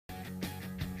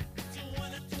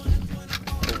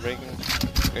breaking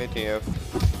ATF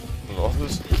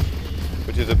laws,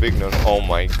 which is a big no. Oh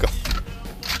my god.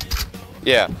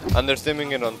 Yeah, and they're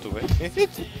stimming it onto it.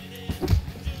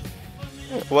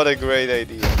 What a great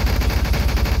idea.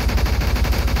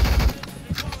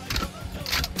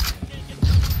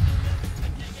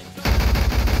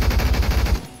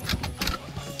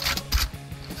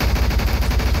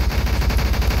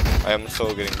 I am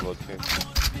so getting blood pain.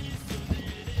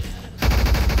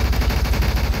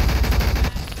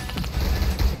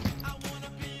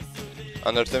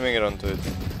 And they're stimming it onto it.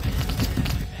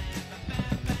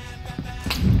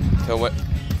 So what?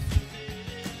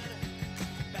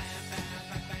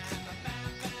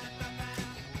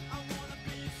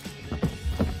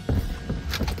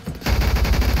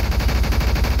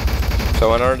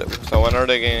 So when are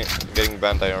they getting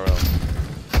banned IRL?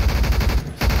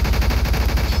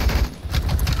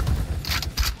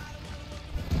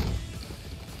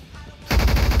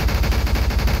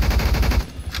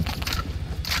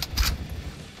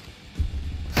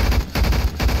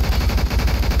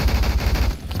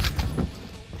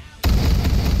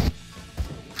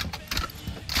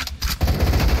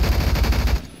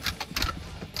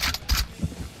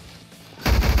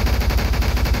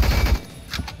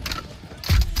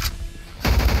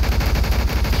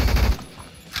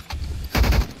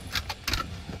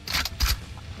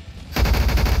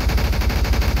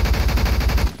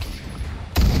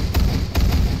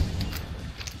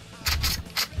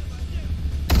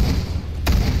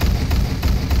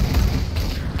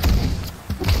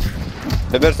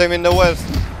 The best time in the west.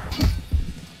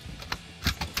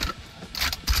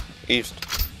 East.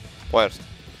 West.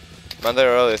 Man,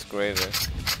 they're all is crazy.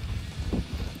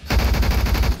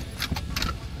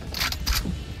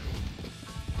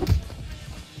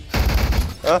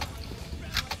 Huh?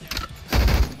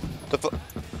 The fu-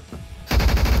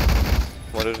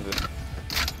 What is this?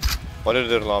 What is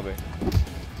their lobby?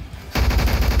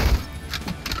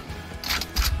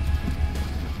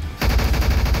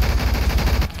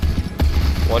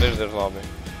 What is this lobby?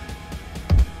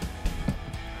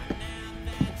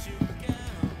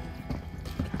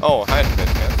 Oh, hi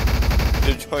Space Cat.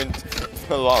 You joined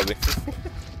the lobby.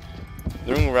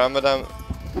 During Ramadan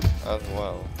as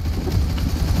well.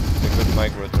 The good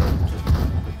mic returned.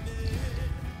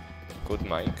 Good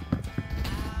mic.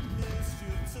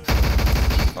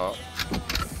 Oh.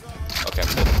 Okay,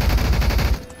 I'm dead.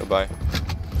 Goodbye.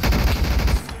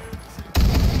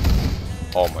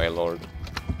 Oh my lord.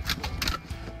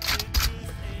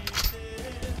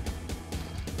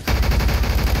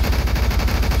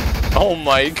 Oh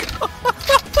my god!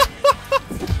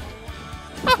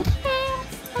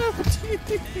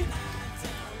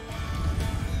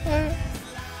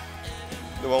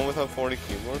 The one with a 40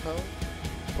 keyboard, huh?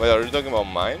 Wait, are you talking about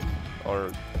mine?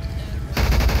 Or...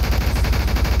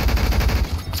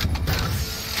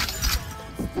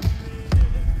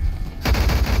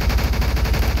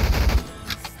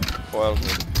 Well,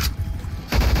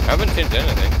 I haven't changed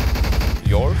anything.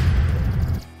 Yours?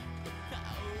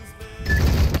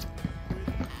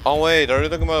 Oh wait, are you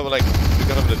talking about like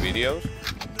because of the videos?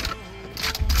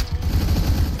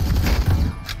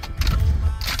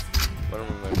 I don't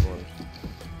remember my voice.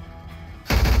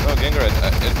 No, Gengar,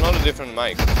 it's not a different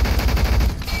mic.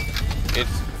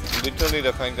 It's literally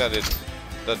the fact that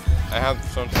I have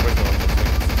some suppression on the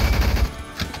thing.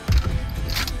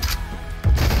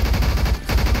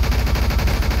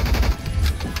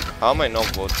 How am I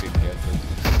not both people yet?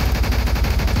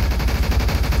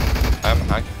 I'm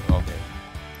hacking. Okay.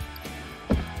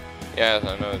 Yes,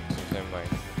 I know it's the same mic.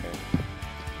 Okay.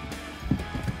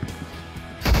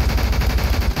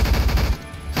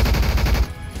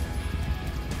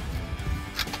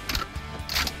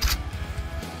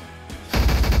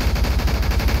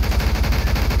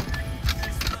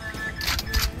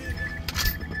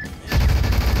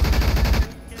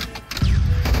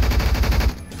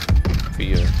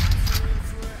 Fear.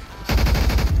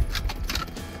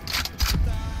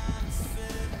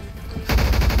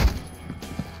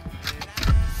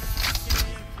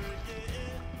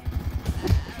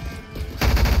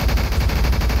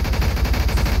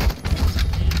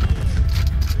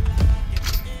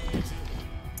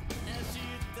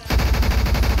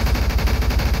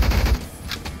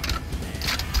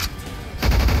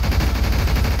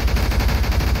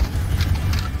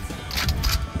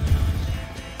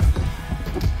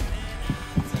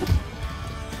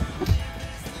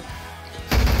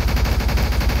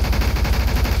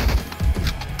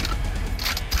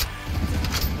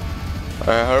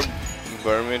 I heard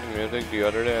Burmese music the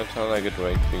other day. It sounded like a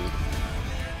Drake beat.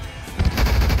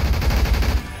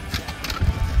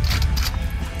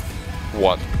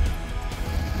 What?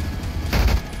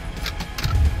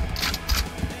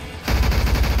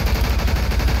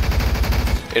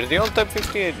 Is the old Type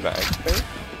 58 backspace?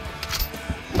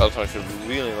 Also, I should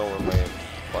really lower my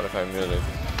Spotify music.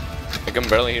 I can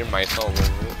barely hear myself over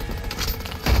it.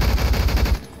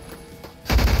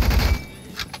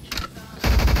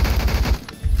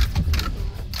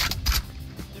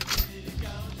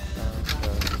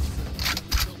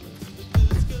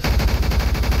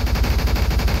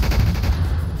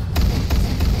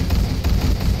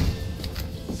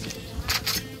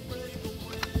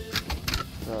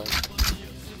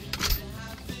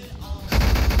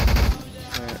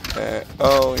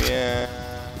 Oh yeah,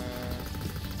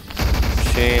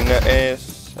 Sheena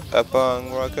is a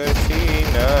punk rocker.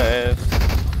 Sheena is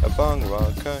a punk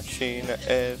rocker. Sheena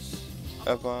is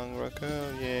a punk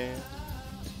rocker. Yeah.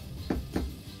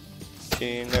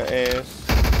 Sheena is.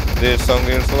 This song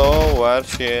is slow as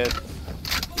shit.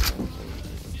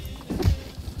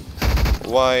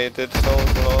 Why is it so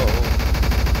slow?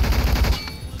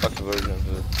 Fuck the version of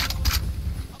it.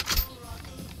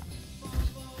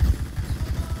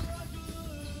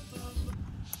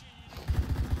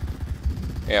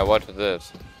 Yeah, what is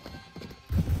this?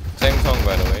 Same song,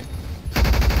 by the way.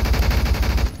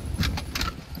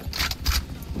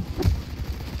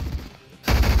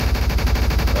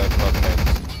 That's not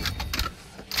mixed.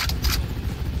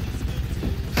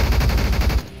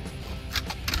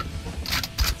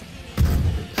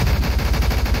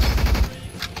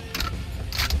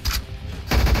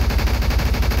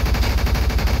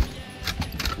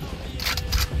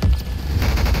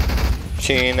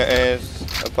 Sheena is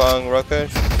a punk rocker.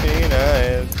 Sheena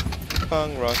is a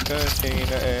punk rocker.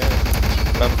 Sheena is.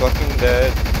 And I'm fucking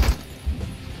dead.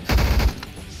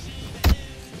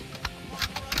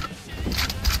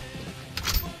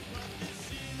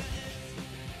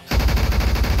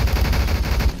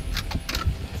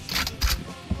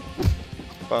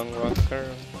 Punk rocker,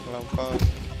 punk,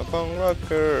 a punk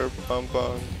rocker, punk,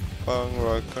 punk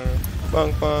rocker,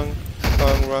 punk,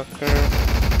 punk rocker.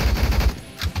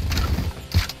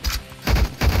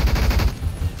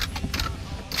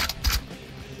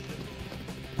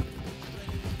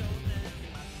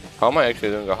 How am I actually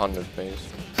doing 100 pace?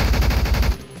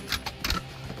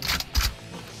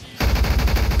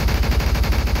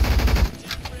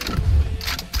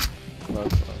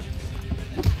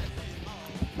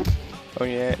 Oh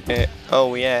yeah,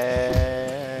 oh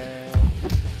yeah.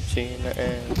 Sheena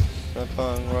is a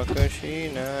punk rocker.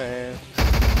 Sheena is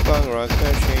a punk rocker.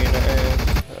 Sheena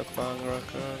is a punk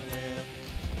rocker. Yeah.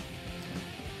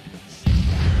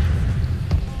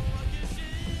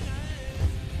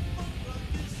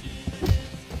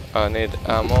 I need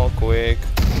ammo quick.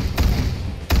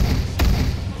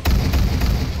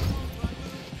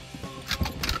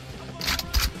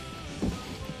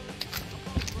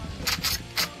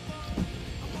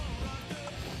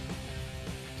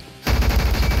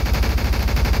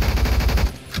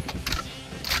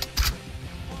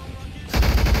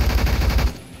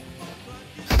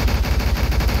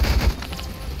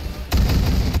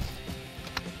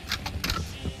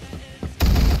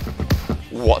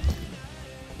 What?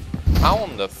 How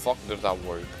in the fuck does that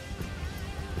work?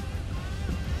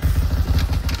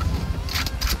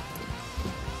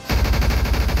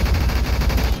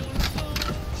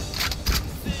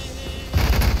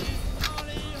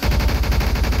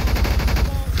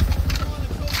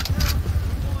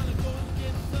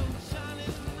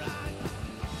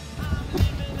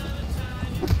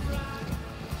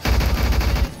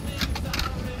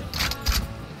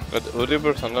 But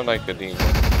Uriber sounded like a demon.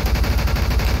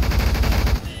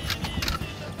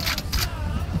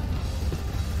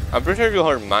 I'm pretty sure you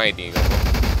heard my demon.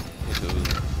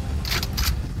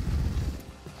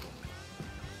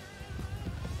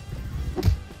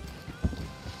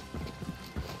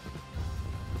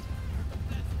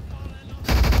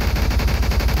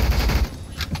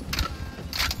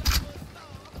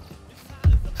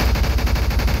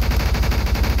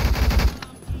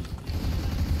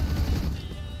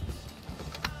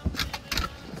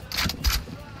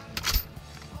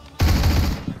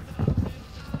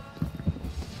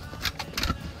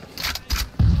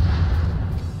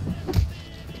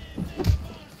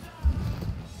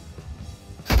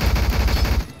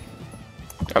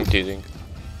 I'm teasing.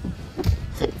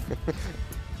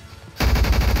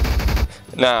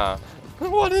 Nah.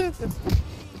 What is it?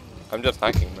 I'm just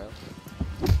hacking, man.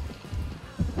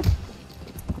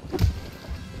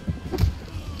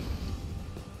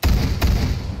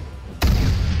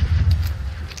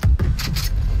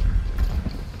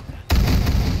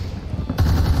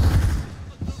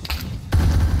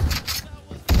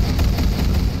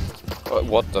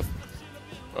 What the?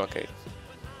 Okay.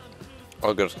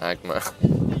 I'll just hack, man.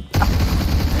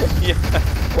 Yeah.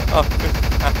 Oh,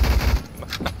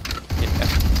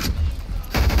 yeah.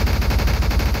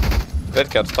 That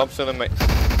cat, stop stealing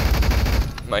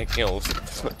my kills.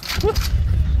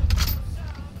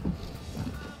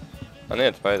 I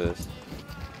need to try this.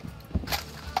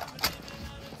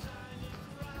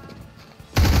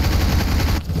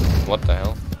 What the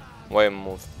hell? Why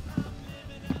move?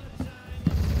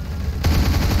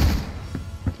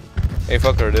 Hey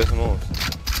fucker, this moves.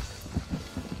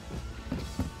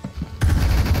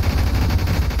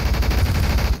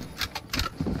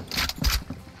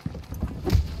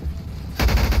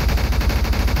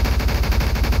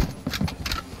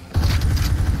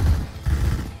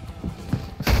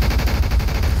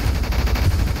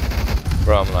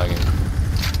 Bro, I'm lagging.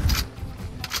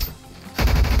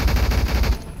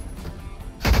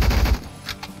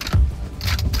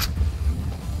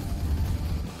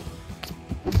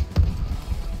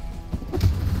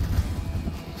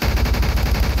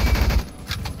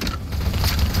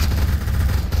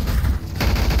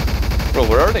 Bro,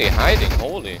 where are they hiding?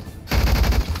 Holy.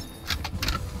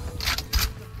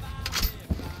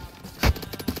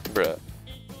 Bruh.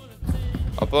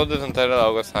 Upload this entire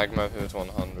August hack map if it's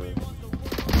 100.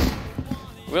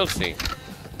 We'll see.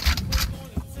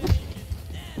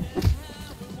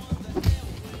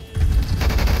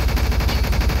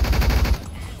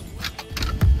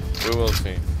 We will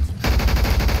see.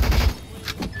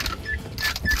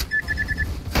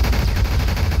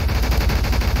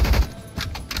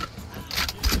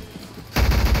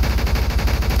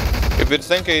 If it's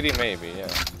 1080 maybe, yeah.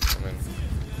 I mean...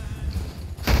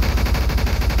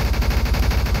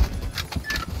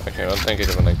 Okay, I'll think it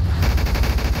even like...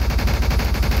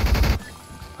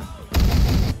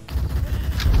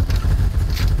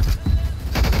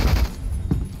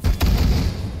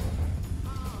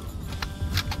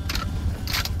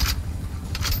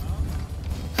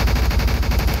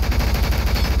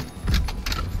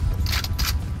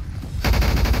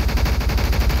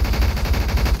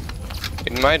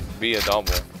 It might be a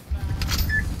double.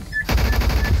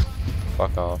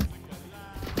 Fuck off.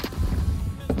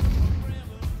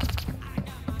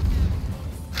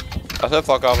 I said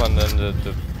fuck off and then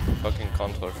the fucking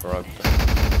controller corrupted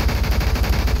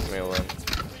me a win.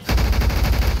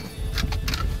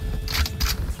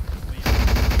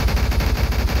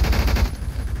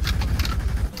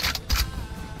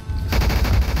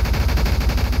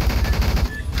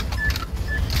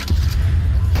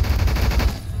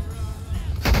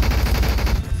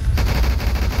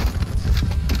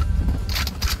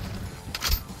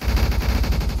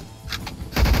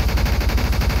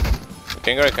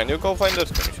 Kingery, can you go find the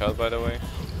screenshot, by the way?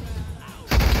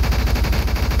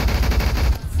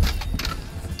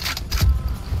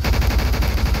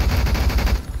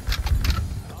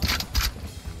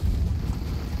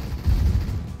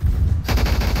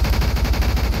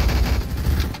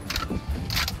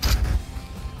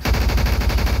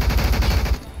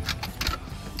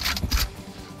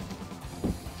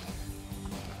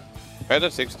 I had a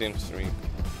 16-3.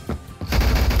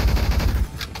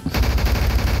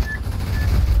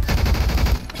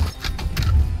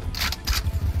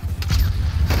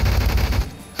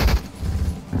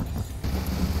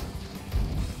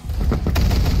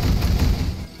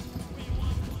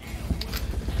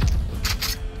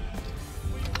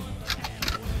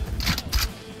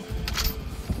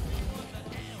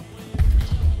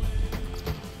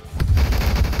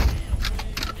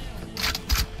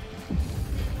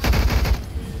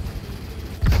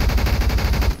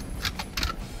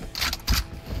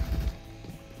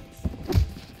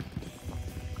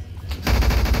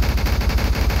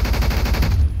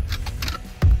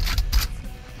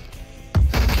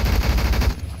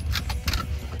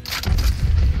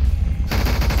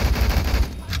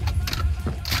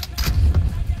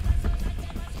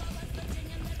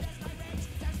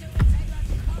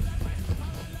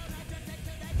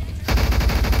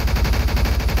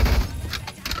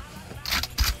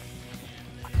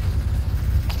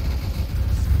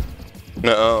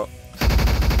 No.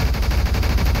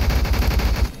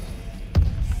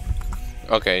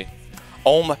 Okay.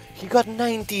 Oh my, he got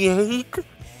 98?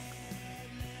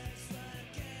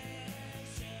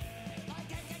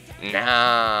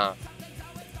 Nah.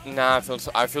 Nah,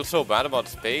 I feel so bad about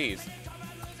space.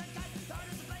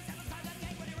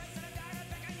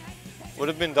 Would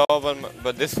have been double,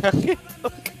 but this guy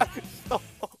so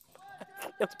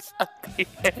at the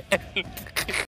end.